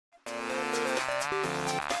Hello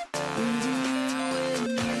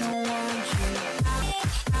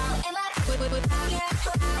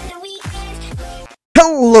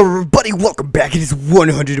everybody, welcome back. It is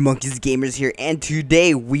 100 Monkeys Gamers here, and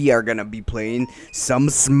today we are gonna be playing some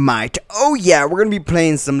Smite. Oh yeah, we're gonna be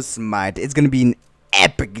playing some Smite. It's gonna be an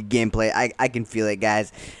epic gameplay. I can feel it,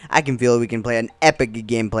 guys. I can feel it. We can play an epic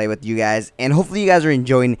gameplay with you guys, and hopefully you guys are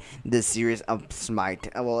enjoying this series of Smite.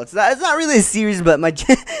 Well, it's not really a series, but my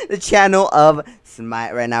the channel of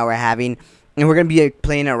Smite right now we're having, and we're gonna be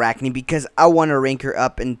playing Arachne because I want to rank her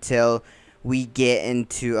up until we get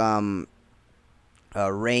into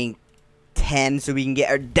rank 10, so we can get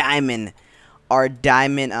our diamond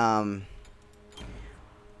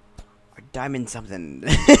something.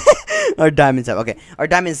 Our diamond stuff. Okay, our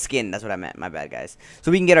diamond skin, that's what I meant, my bad, guys.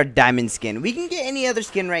 So we can get our diamond skin. We can get any other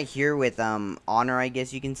skin right here with honor, I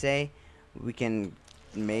guess you can say. We can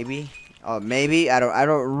maybe I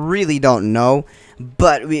don't know,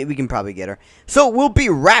 but we can probably get her. So we'll be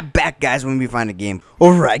right back, guys, when we find a game.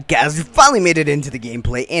 Alright, guys, we finally made it into the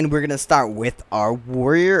gameplay, and we're gonna start with our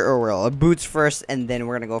warrior, or well, our boots first, and then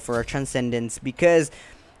we're gonna go for our transcendence because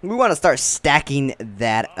we want to start stacking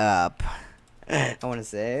that up. I want to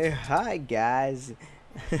say hi, guys.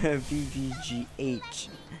 VVGH.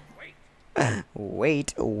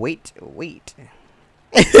 Wait.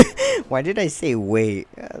 Why did I say wait?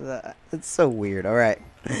 That's so weird. All right,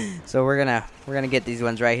 so we're gonna get these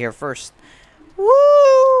ones right here first.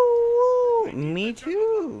 Woo! Me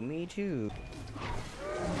too.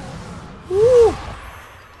 Woo!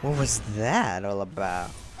 What was that all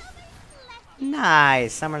about?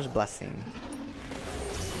 Nice, Summer's Blessing.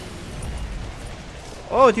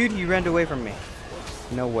 Oh, dude, he ran away from me.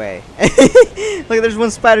 No way. Look, there's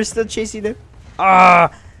one spider still chasing him.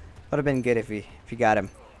 Ah, would have been good if he got him.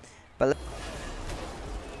 But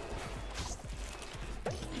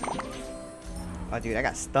oh, dude, I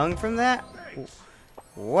got stung from that.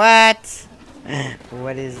 What?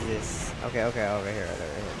 What is this? Okay, over here.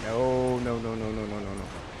 No.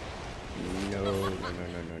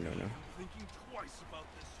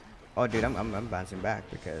 Oh, dude, I'm bouncing back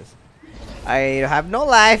because I have no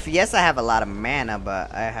life. Yes, I have a lot of mana,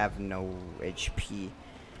 but I have no HP,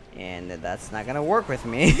 and that's not gonna work with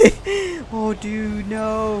me. Oh, dude,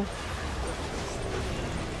 no.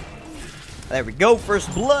 There we go,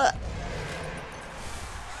 first blood.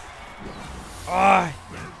 Oh,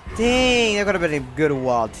 dang, that could have been a good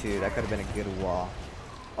wall, too.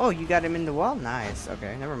 Oh, you got him in the wall? Nice.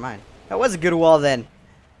 Okay, never mind. That was a good wall, then.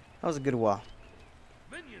 That was a good wall.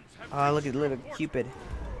 Oh, look at little Cupid.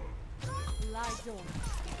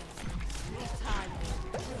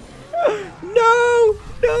 No.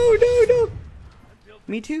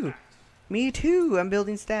 Me too. I'm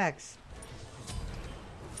building stacks.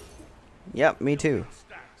 Yep, me too.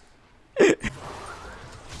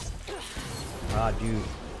 Oh, dude.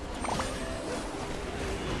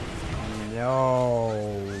 No.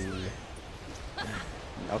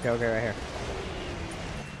 Okay, right here.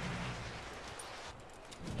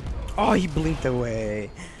 Oh, he blinked away.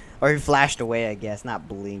 Or he flashed away, I guess, not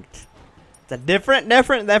blinked. It's a different thing.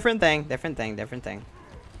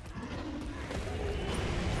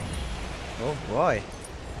 Oh boy.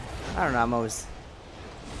 I don't know, I'm always...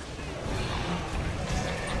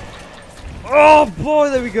 Oh boy,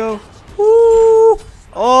 there we go. Woo!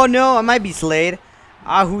 Oh no, I might be slayed.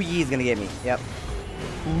 Ah, Hu Yi is gonna get me. Yep.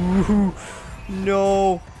 Ooh,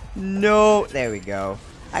 no. There we go.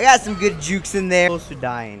 I got some good jukes in there. Close to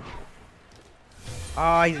dying.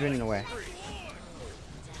 Oh, he's running away.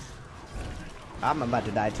 I'm about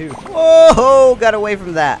to die too. Whoa! Got away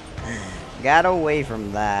from that.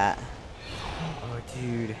 Oh,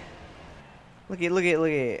 dude. Look at.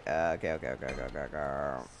 Okay.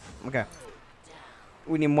 Okay.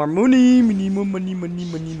 We need more money.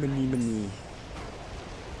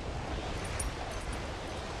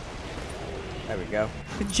 There we go.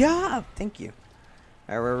 Good job. Thank you.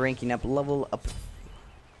 Alright, we're ranking up. Level up.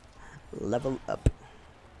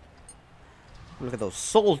 Look at those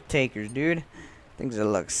soul takers, dude. Things that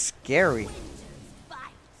look scary.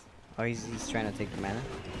 Oh, he's trying to take the mana.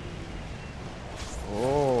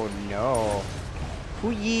 Oh no. Hu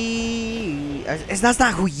Yi. That's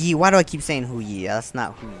not Hu Yi. Why do I keep saying Hu Yi? That's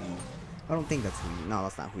not Hu Yi. I don't think that's Hu Yi. No,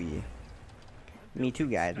 that's not Hu Yi. Me too,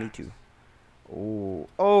 guys. Me too.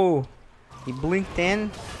 Oh. He blinked in.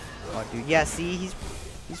 Oh, dude. Yeah, see,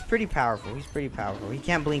 he's pretty powerful. He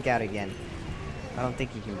can't blink out again. I don't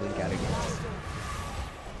think he can blink out again.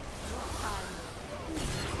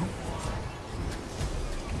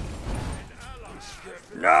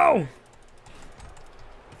 No!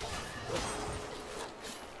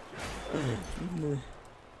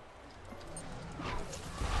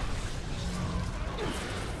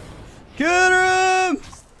 Get him!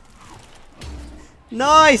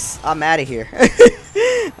 Nice! I'm out of here.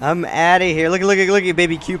 I'm out of here. Look at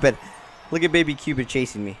baby Cupid. Look at baby Cupid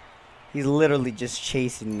chasing me. He's literally just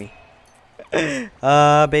chasing me.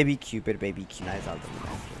 Baby Cupid, baby Cupid.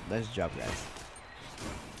 Nice job, guys.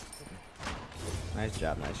 Nice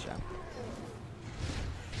job.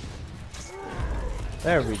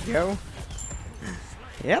 There we go.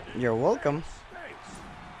 Yep, you're welcome.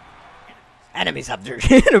 Enemies have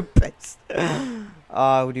their best.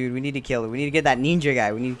 Oh, dude, we need to kill him. We need to get that ninja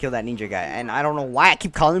guy. We need to kill that ninja guy. And I don't know why I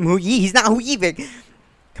keep calling him Hu Yi. He's not Hu Yi, Vic.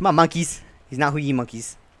 Come on, monkeys. He's not Hu Yi,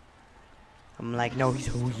 monkeys. I'm like, no, he's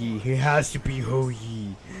Hu Yi. He has to be Hu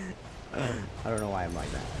Yi. I don't know why I'm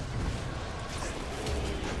like that.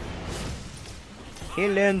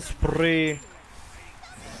 Killing spree.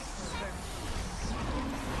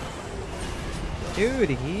 Dude,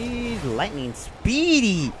 he's lightning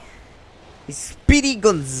speedy. He's Speedy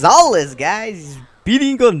Gonzalez, guys. He's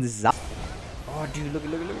Speedy Gonzalez. Oh, dude, look.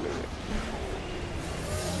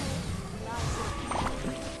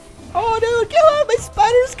 Oh, dude, kill him. My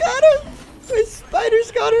spider's got him. My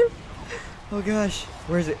spider's got him. Oh, gosh.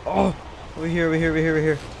 Where is it? Oh, over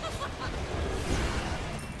here.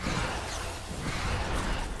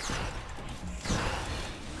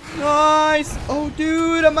 Nice. Oh,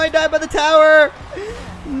 dude, I might die by the tower.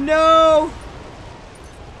 No.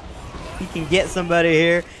 He can get somebody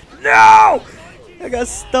here. No! I got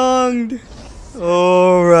stung.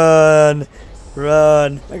 Oh,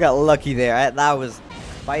 run. I got lucky there. That was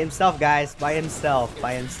by himself, guys. By himself.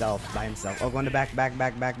 Oh, going to back.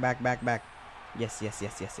 Yes.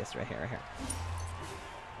 Right here.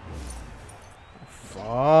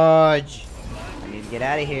 Fudge. I need to get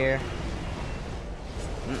out of here.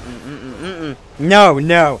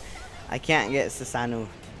 No. I can't get Susanoo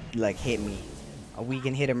like hit me. We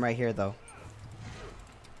can hit him right here though.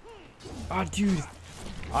 Oh, dude.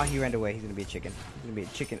 Oh, he ran away. He's gonna be a chicken.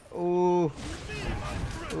 Ooh.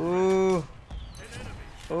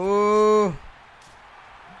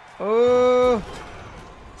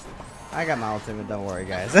 I got my ultimate, don't worry,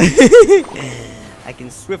 guys. I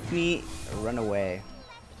can swiftly run away.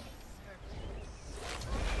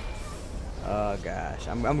 Oh gosh,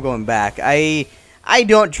 I'm going back. I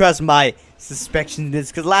don't trust my suspicion in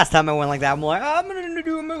this, because last time I went like that, I'm like, oh, I'm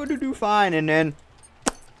gonna do fine, and then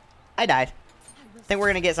I died. I think we're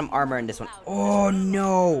gonna get some armor in this one. Oh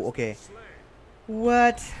no. Okay.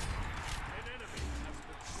 What?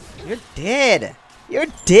 You're dead. Get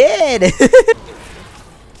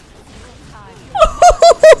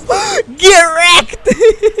wrecked.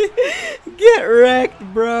 Get wrecked,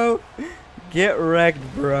 bro.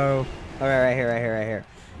 All right, right here.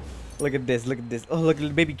 Look at this. Oh, look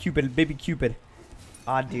at baby Cupid.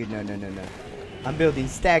 Ah, dude, no. I'm building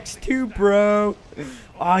stacks too, bro.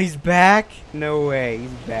 Oh, he's back? No way, he's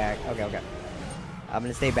back. Okay. I'm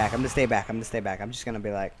gonna stay back. I'm just gonna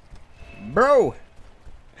be like, bro.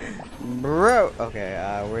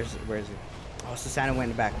 Okay, where's it? Oh, Susanoo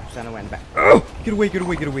went back. Oh, get away. You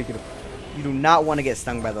do not want to get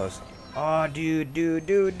stung by those. Oh, dude.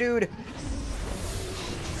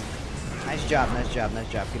 Nice job.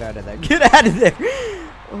 Get out of there.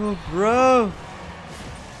 Oh, bro.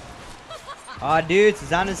 Oh, dude,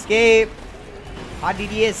 Susanoo escaped. How did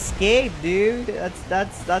he escape, dude?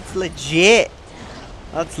 That's legit.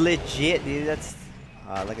 That's legit, dude.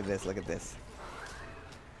 Look at this. Look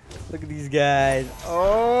at these guys.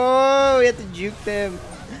 Oh, we have to juke them.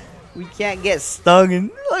 We can't get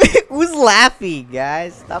stung. Who's laughing,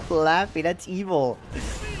 guys? Stop laughing. That's evil.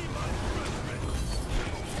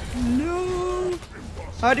 No.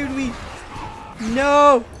 How did we?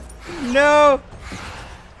 No.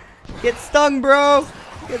 Get stung, bro.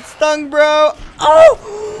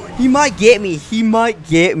 Oh, he might get me.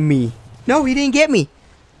 No, he didn't get me.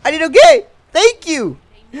 I did okay. Thank you.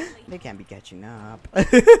 They can't be catching up.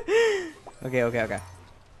 Okay.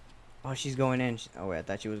 Oh, she's going in. Oh, wait, I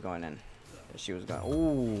thought she was going in.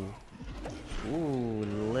 Ooh,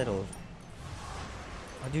 little.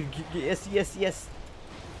 Oh, dude, yes.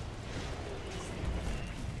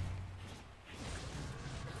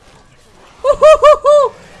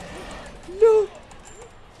 No.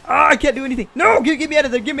 Oh, I can't do anything. No, get me out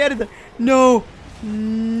of there. No,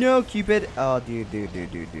 Cupid. Oh, dude.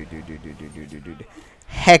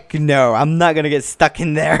 Heck no. I'm not gonna get stuck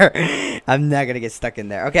in there.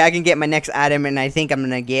 Okay, I can get my next item, and I think I'm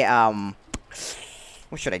gonna get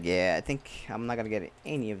what should I get? I think I'm not gonna get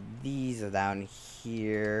any of these down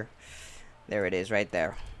here. There it is, right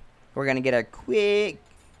there. We're gonna get a quick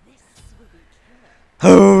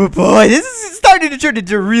Oh boy, this is starting to turn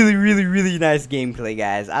into really nice gameplay,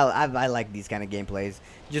 guys. I like these kind of gameplays.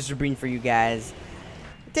 Just to bring for you guys.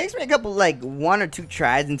 It takes me a couple, like 1 or 2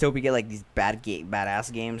 tries until we get like these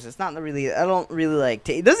badass games. It's not really, I don't really like,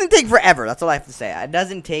 it doesn't take forever. That's all I have to say. It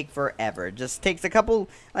doesn't take forever. It just takes a couple,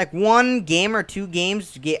 like 1 game or 2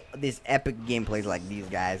 games to get this epic gameplays like these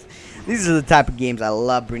guys. These are the type of games I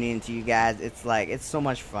love bringing into you guys. It's like, it's so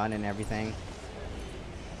much fun and everything.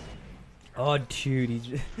 Oh, dude, he's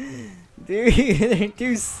dude,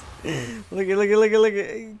 look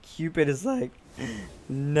at Cupid is like,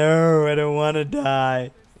 no, I don't want to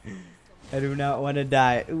die. I do not want to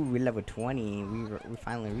die. Ooh, we're level 20. We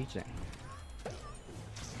finally reached it.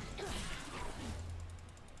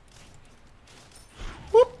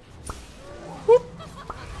 Whoop. Whoop.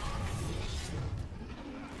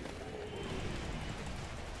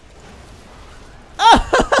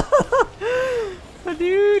 Oh,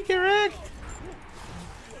 dude, correct.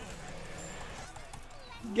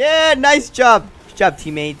 Yeah, nice job. Good job,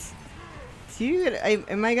 teammates. Dude,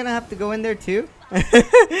 am I gonna have to go in there too?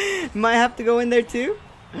 Might have to go in there too?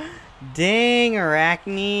 Dang,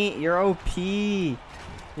 Arachne, you're OP.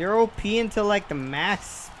 You're OP until like the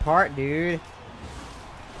max part, dude.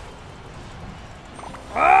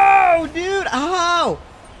 Oh, dude, oh!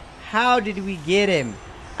 How did we get him?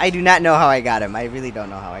 I do not know how I got him. I really don't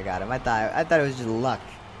know how I got him. I thought it was just luck.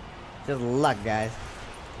 Just luck, guys.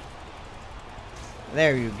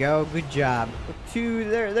 There you go. Good job. Two,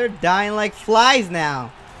 they're dying like flies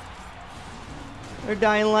now. They're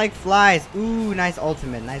dying like flies. Ooh, nice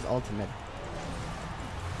ultimate. Nice ultimate.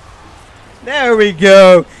 There we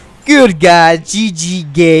go. Good guys.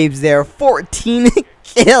 GG games there. 14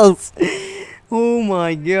 kills. Oh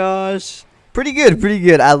my gosh. Pretty good. Pretty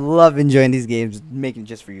good. I love enjoying these games. Making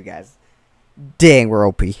just for you guys. Dang, we're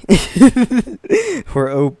OP.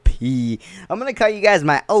 We're OP. I'm gonna call you guys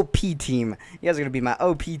my OP team. You guys are gonna be my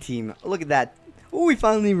OP team. Look at that. Oh, we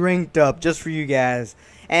finally ranked up just for you guys.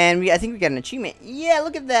 And I think we got an achievement. Yeah,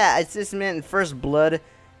 look at that. Assessment First Blood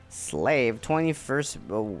Slave. 21st.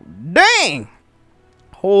 Oh, dang.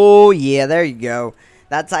 Oh, yeah, there you go.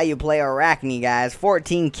 That's how you play Arachne, guys.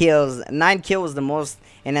 14 kills. 9 kills the most.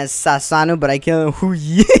 And as Sasanu, but I killed him.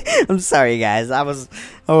 Yeah. I'm sorry, guys. I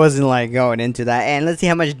wasn't like going into that. And let's see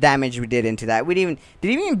how much damage we did into that. We didn't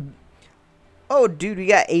even. Oh, dude, we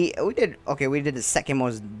got 8. We did. Okay, we did the second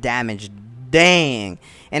most damage. Dang.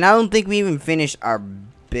 And I don't think we even finished our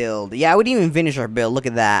build. Yeah, we didn't even finish our build. Look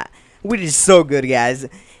at that. We did so good, guys.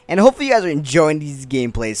 And hopefully you guys are enjoying these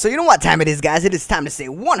gameplays. So you know what time it is, guys. It is time to say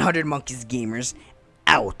 100 Monkeys Gamers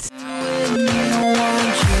out.